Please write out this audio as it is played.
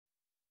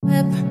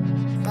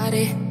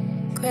Body,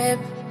 grip,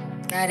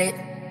 got it,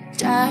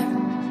 job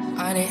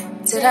on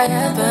it. Did I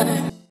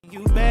ever?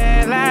 You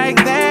bad like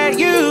that,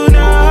 you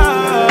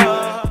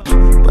know.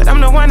 But I'm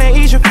the one that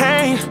ease your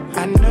pain.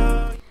 I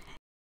know.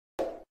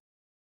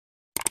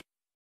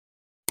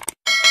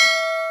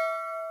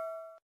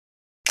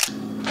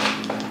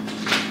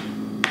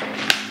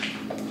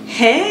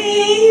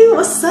 Hey,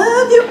 what's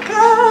up, you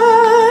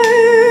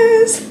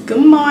guys?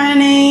 Good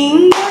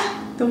morning.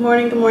 Good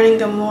morning, good morning,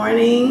 good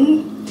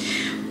morning.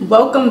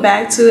 Welcome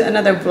back to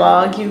another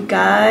vlog, you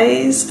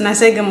guys. And I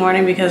say good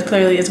morning because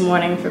clearly it's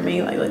morning for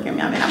me. Like, look at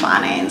me, I'm in a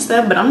bonnet and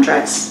stuff, but I'm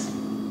dressed.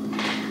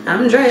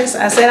 I'm dressed.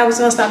 I said I was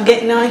gonna stop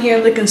getting on here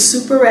looking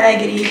super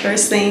raggedy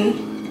first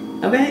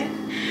thing, okay?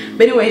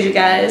 But anyways, you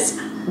guys,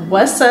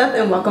 what's up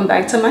and welcome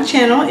back to my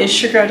channel.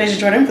 It's your girl Dazja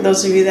Jordan for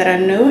those of you that are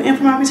new, and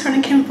for my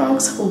returning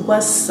Kinfolks,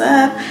 what's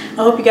up? I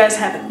hope you guys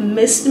have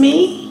missed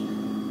me.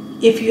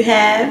 If you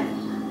have,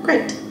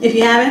 great. If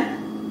you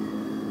haven't,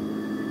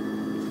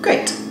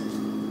 great.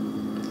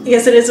 I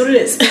guess it is what it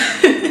is.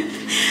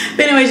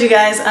 But anyways, you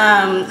guys,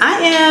 I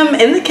am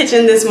in the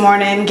kitchen this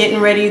morning getting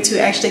ready to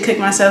actually cook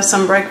myself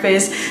some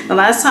breakfast. The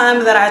last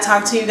time that I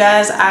talked to you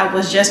guys, I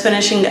was just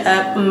finishing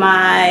up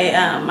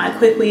my my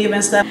quick weave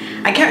and stuff.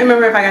 I can't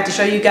remember if I got to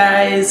show you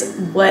guys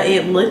what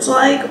it looked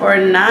like or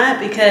not,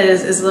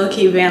 because it's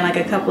low-key been like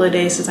a couple of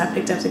days since I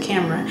picked up the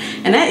camera.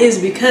 And that is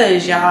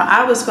because, y'all,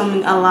 I was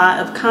filming a lot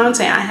of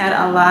content. I had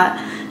a lot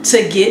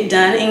to get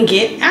done and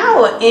get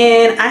out,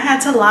 and I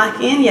had to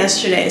lock in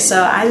yesterday,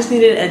 so I just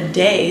needed a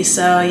day.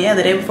 So yeah,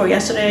 the day before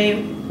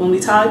yesterday when we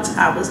talked,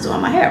 I was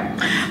doing my hair.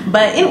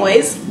 But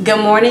anyways,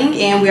 good morning,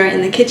 and we are in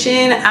the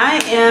kitchen.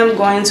 I am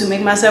going to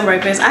make myself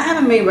breakfast. I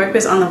haven't made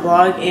breakfast on the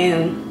vlog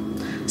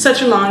in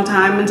such a long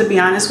time, and to be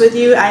honest with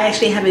you, I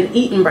actually haven't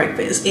eaten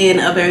breakfast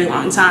in a very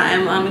long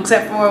time,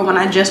 except for when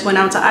I just went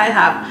out to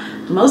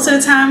IHOP. Most of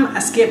the time I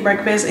skip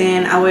breakfast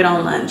and I wait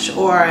on lunch,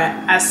 or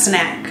I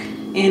snack,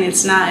 and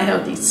it's not a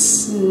healthy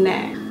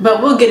snack.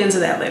 But we'll get into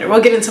that later. We'll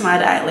get into my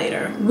diet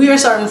later. We are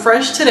starting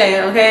fresh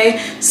today, okay?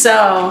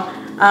 So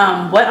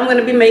what I'm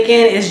gonna be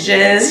making is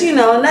just, you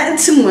know, nothing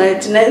too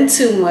much,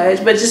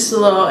 but just a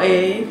little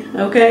egg,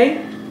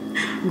 okay?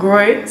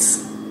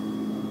 Grits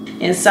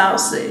and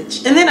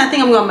sausage. And then I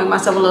think I'm gonna make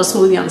myself a little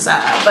smoothie on the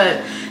side,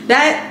 but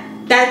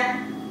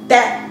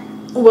that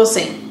we'll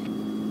see.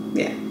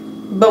 Yeah,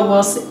 but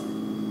we'll see,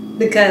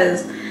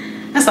 because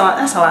that's a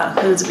lot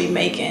of food to be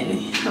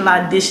making, a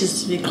lot of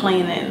dishes to be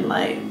cleaning.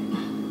 Like,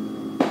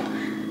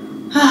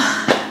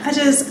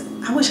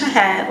 I wish I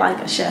had like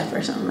a chef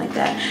or something like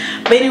that.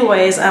 But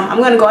anyways,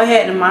 I'm gonna go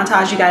ahead and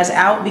montage you guys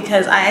out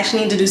because I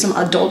actually need to do some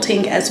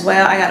adulting as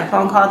well. I got a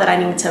phone call that I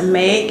need to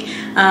make,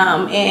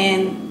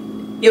 and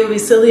it would be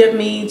silly of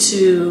me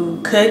to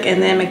cook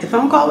and then make the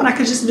phone call when I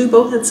could just do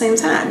both at the same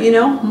time, you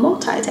know,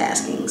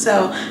 multitasking.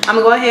 So I'm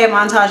gonna go ahead and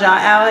montage y'all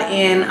out,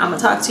 and I'm gonna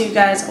talk to you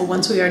guys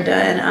once we are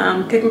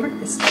done cooking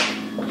breakfast.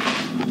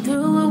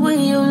 Threw away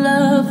your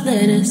love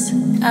letters.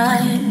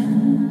 I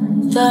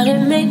thought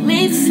it'd make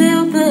me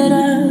feel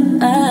better.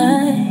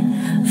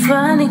 I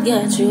finally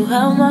got you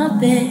out my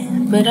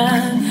bed, but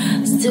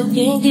I still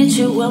can't get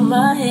you out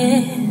my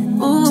head.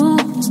 Ooh,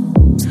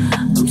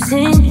 I'm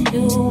seeing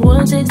you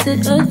one text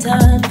at a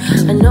time.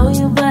 I know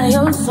you by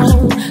your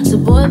phone, so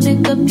boy,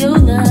 pick up your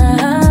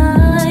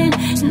line.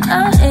 And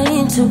I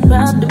ain't too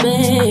proud to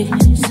beg,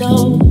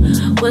 so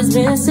what's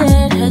been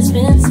said has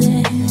been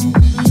said.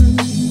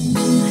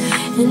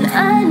 And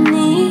I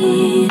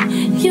need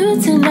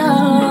you to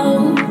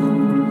know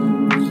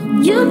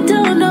you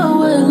don't know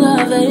what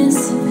love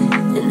is.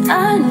 And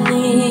I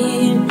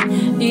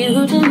need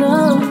you to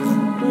know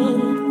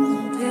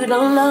you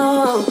don't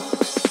know.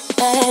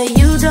 Hey,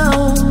 you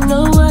don't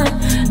know what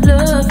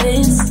love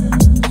is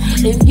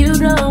if you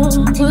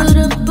don't put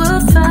up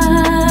a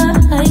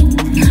fight.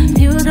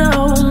 You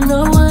don't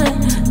know what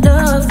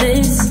love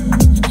is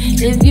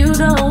if you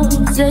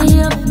don't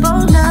stay up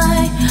all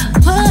night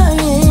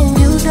crying.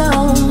 You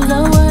don't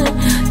know what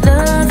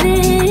love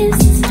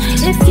is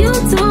if you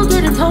too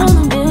good at home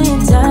a million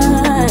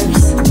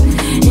times.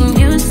 And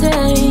you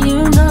say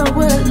you know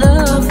what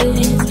love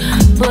is,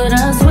 but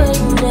I swear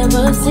you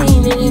never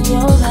seen it in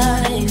your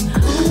life.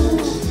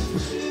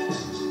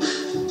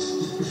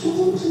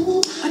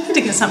 I need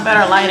to get some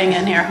better lighting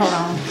in here. Hold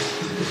on.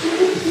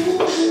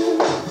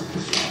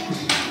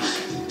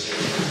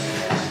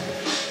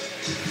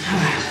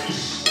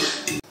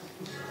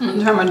 I'm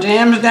gonna turn my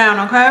jams down,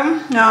 okay?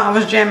 No, I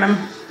was jamming.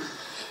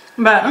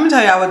 But let me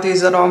tell y'all what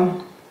these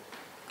little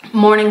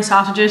morning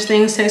sausages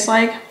things taste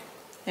like.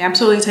 They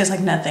absolutely taste like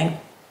nothing.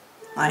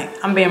 Like,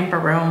 I'm being for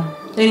real.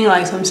 They need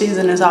like some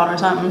seasoning salt or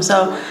something.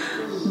 So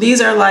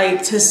these are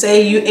like to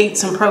say you ate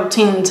some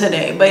protein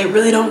today, but it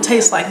really don't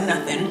taste like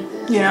nothing.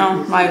 You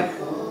know, like,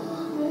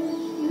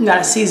 you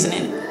gotta season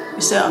it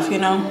yourself, you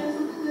know.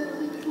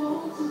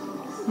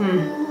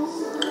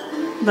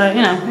 But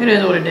you know, it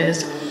is what it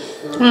is.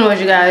 Anyways,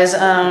 you guys,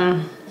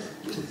 I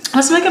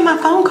was making my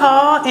phone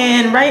call,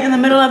 and right in the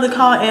middle of the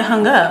call it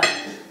hung up.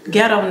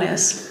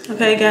 Ghetto-ness,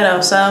 okay,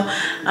 ghetto. So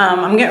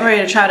I'm getting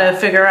ready to try to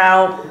figure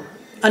out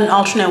an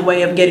alternate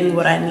way of getting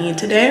what I need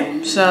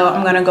today. So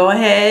I'm gonna go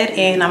ahead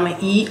and I'm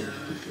gonna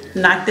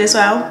knock this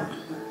out.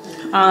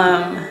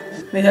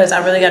 Because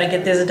I really got to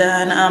get this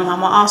done. I'm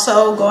gonna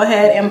also go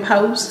ahead and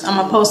post. I'm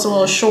gonna post a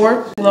little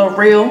short, a little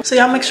reel. So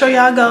y'all make sure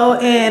y'all go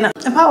and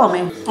follow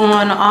me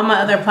on all my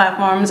other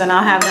platforms, and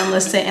I'll have them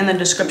listed in the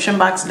description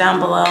box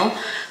down below.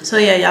 So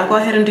yeah, y'all go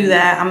ahead and do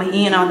that. I'm gonna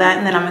eat and all that,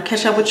 and then I'm gonna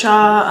catch up with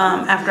y'all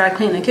after I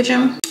clean the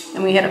kitchen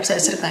and we head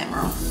upstairs to the clean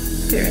room.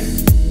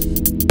 Period.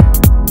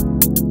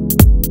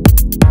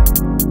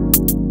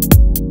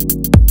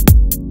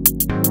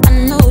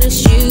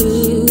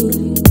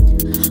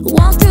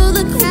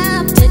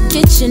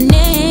 Your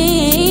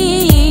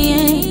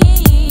name.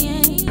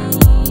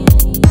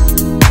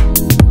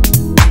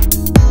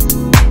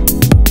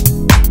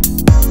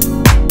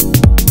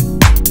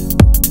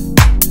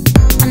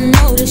 I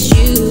noticed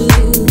you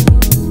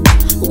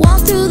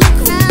walk through the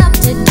crowd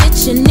to get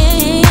your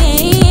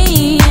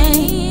name.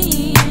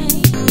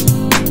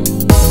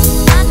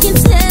 I can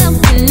tell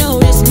you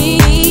notice me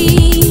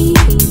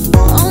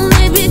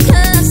only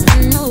because I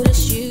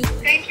noticed you.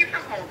 Thank you for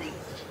holding.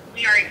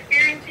 We are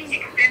experiencing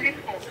extended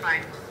hold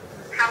time.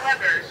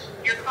 However,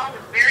 your call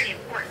is very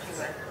important to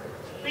us.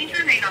 Please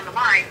remain on the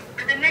line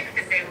for the next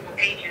available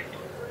agent.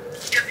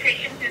 Your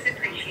patience is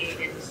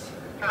appreciated.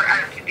 For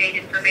up-to-date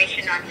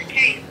information on your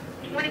case,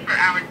 24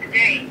 hours a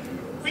day,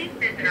 please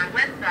visit our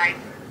website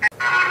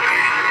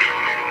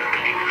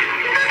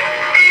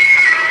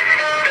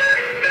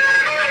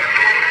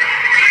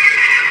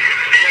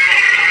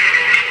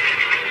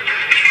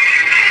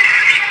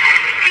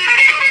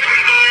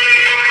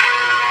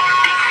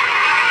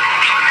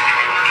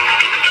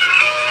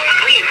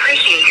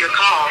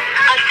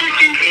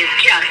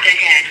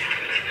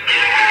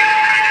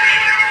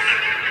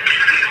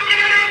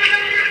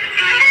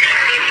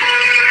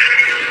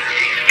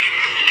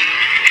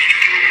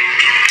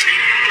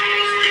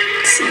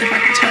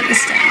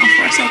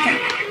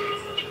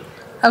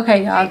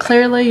Okay, y'all,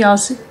 clearly y'all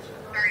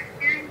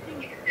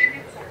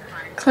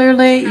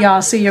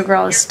see your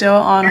girl is still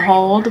on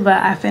hold,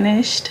 but I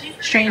finished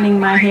straightening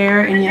my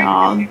hair, and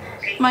y'all,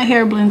 my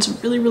hair blends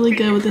really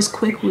good with this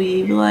quick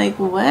weave. Like,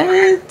 what?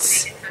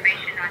 It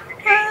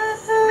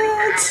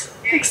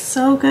looks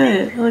so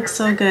good. It looks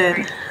so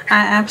good. I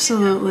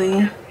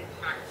absolutely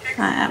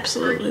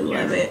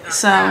love it.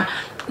 So,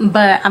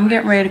 but I'm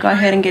getting ready to go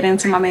ahead and get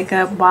into my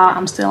makeup while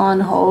I'm still on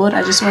hold.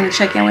 I just wanted to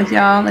check in with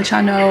y'all, let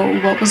y'all know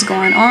what was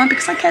going on,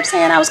 because I kept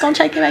saying I was gonna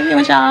check back in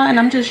with y'all, and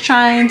I'm just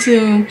trying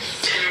to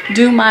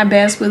do my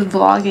best with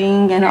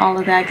vlogging and all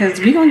of that, because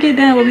we're gonna get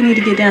done what we need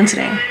to get done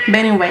today. But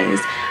anyways,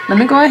 let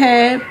me go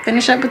ahead,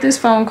 finish up with this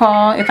phone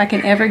call if I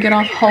can ever get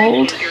off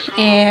hold,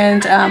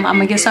 and I'm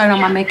gonna get started on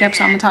my makeup.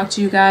 So I'm gonna talk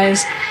to you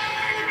guys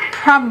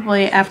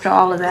probably after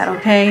all of that,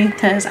 okay?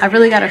 Because I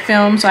really gotta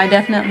film, so I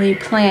definitely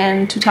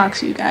plan to talk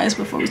to you guys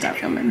before we start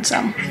filming.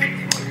 So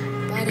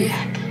body,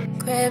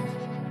 crib,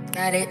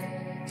 got it,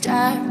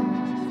 job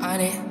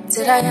on it.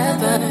 Did I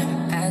ever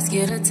ask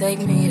you to take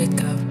me to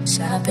go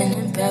shopping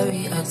in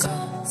Paris or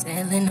go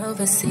sailing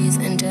overseas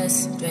and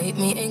just drape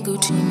me in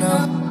Gucci?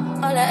 No,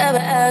 all I ever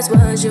asked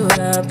was you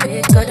to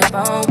pick up the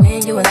phone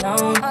when you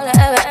alone. All I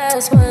ever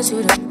asked was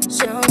you to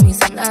show me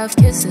some love,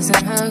 kisses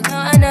and hugs. No,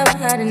 I never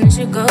had an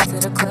issue, go to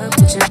the club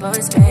with your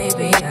boys,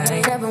 baby.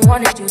 I never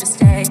wanted you to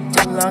stay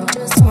too long,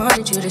 just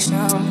wanted you to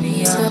show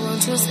me up. So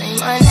won't you say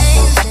my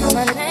name, say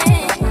my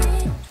name.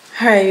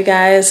 alright, you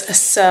guys,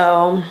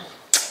 so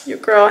your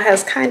girl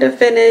has kind of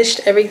finished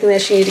everything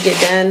that she needed to get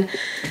done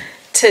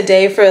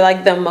today for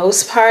like the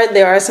most part.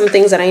 There are some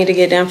things that I need to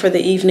get done for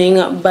the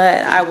evening,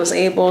 but I was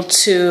able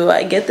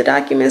to get the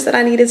documents that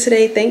I needed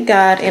today, thank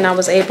God. And I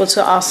was able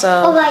to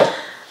also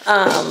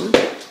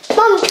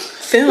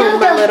film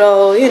my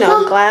little, you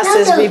know,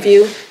 glasses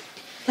review.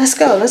 Let's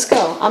go,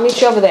 I'll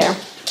meet you over there.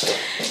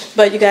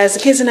 But you guys, the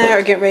kids and I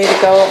are getting ready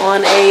to go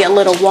on a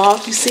little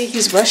walk. You see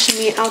he's rushing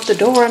me out the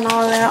door and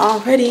all that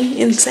already,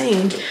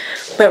 insane.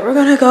 But we're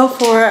gonna go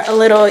for a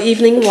little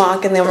evening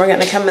walk, and then we're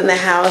gonna come in the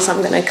house.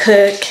 I'm gonna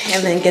cook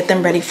and then get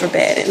them ready for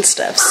bed and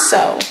stuff.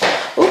 So,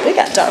 ooh, it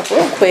got dark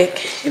real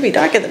quick. It'd be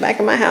dark at the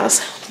back of my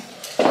house.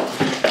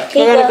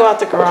 We're gonna go out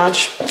the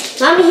garage.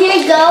 Mommy, here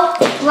you go.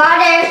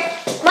 Water.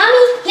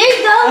 Mommy, here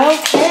you go.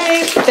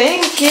 Okay,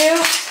 thank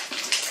you.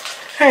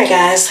 All right,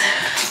 guys,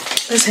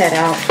 let's head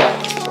out.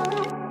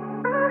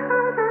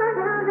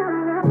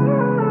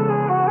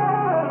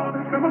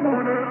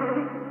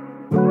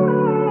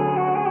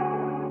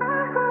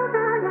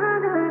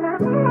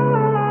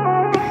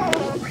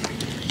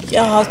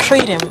 Y'all,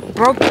 Creedon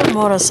broke the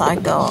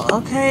motorcycle,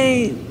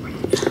 okay?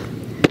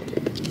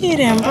 He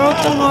done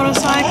broke the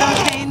motorcycle,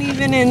 can't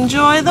even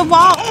enjoy the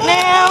walk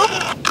now.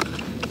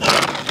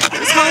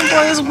 This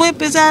homeboy's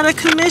whip is out of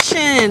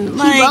commission.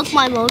 Like, he broke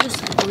my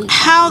motorcycle.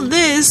 How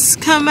this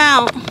come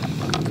out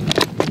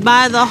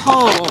by the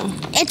hole?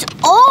 It's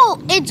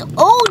old,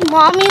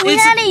 Mommy. We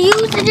hadn't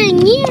used it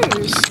in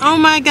years. Oh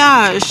my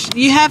gosh,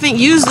 you haven't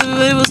used it,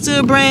 but it was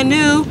still brand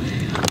new.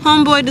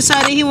 Homeboy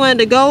decided he wanted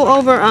to go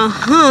over a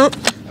hump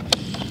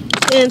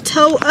and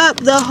tow up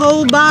the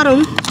whole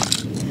bottom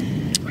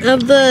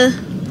of the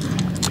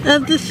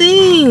of the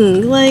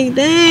thing. Like,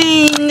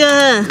 dang.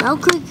 Now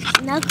could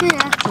have to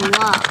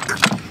walk.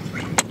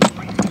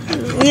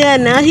 Yeah,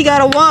 now he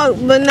gotta walk,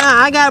 but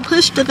nah, I gotta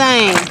push the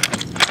thing.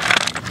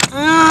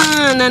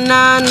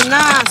 Nah.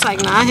 It's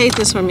like, nah, I hate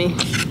this for me.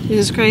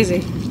 This is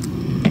crazy.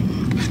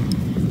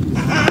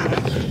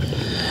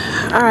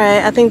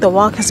 Alright, I think the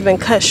walk has been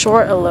cut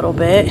short a little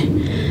bit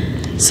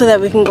so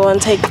that we can go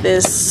and take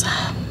this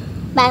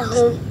Back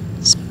home.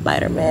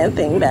 Spider-Man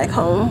thing back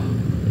home.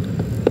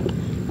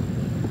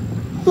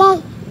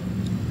 Mom.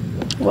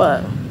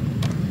 What?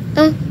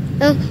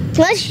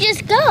 Let's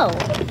just go.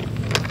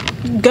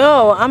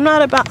 Go. I'm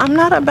not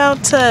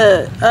about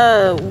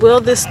to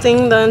wheel this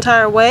thing the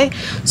entire way,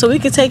 so we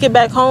can take it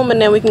back home and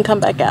then we can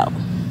come back out.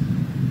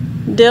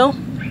 Deal?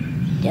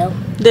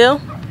 Deal?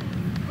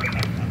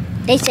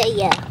 They say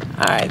yeah.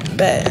 Alright,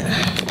 bet.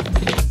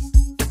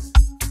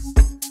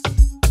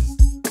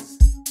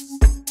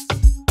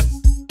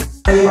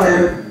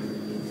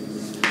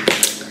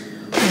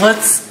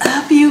 What's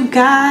up, you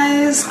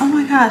guys? Oh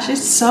my gosh,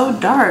 it's so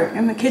dark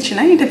in the kitchen.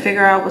 I need to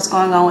figure out what's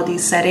going on with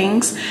these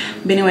settings.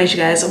 But anyways, you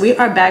guys, we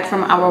are back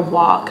from our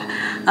walk.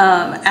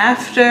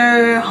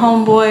 After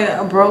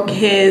homeboy broke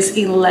his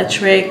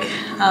electric,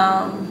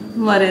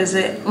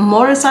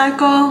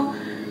 motorcycle.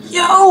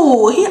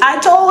 Yo, I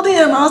told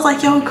him, I was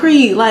like, yo,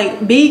 Creed,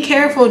 like, be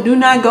careful. Do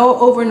not go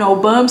over no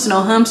bumps,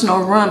 no humps,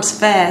 no rumps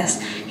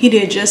fast. He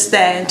did just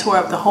that and tore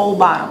up the whole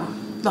bottom.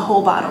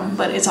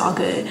 But it's all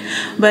good.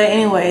 But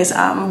anyways,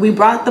 we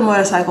brought the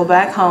motorcycle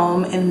back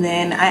home, and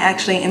then I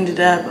actually ended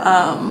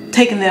up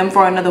taking them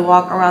for another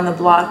walk around the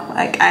block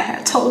like I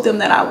had told them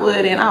that I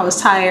would, and I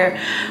was tired,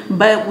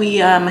 but we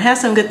had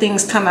some good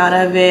things come out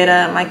of it.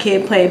 My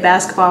kid played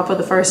basketball for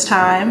the first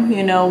time,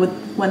 you know, with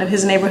one of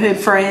his neighborhood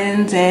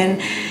friends, and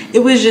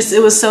it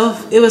was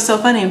so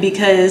funny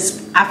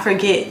because I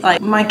forget,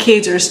 like, my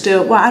kids are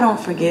still, well, I don't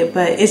forget,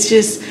 but it's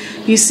just,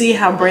 you see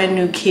how brand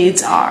new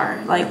kids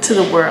are, like, to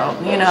the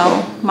world, you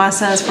know. My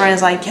son's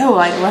friend's like, yo,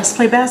 like, let's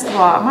play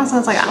basketball. My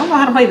son's like, I don't know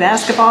how to play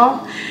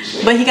basketball,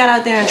 but he got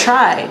out there and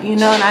tried, you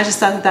know, and I just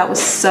thought that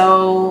was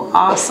so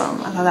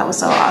awesome. I thought that was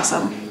so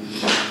awesome.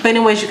 But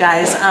anyways, you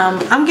guys,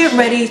 I'm getting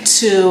ready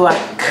to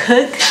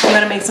cook. I'm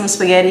gonna make some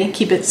spaghetti,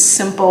 keep it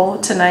simple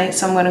tonight,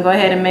 so I'm gonna go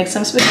ahead and make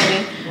some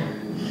spaghetti.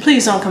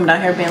 Please don't come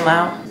down here being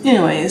loud.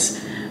 Anyways,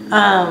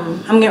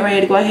 I'm getting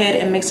ready to go ahead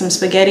and make some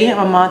spaghetti. I'm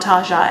gonna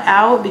montage y'all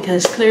out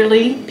because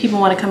clearly people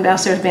want to come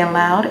downstairs being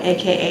loud,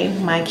 aka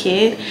my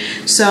kid.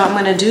 So I'm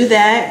gonna do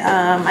that.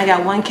 I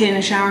got one kid in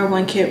the shower,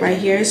 one kid right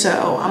here,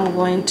 so I'm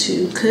going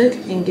to cook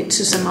and get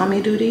to some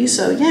mommy duties.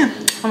 So yeah,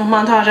 I'm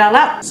gonna montage y'all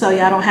out so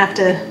y'all don't have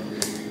to,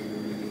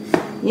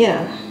 you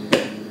know,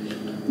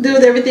 do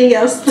with everything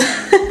else.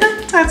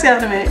 Talk to y'all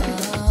in a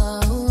minute.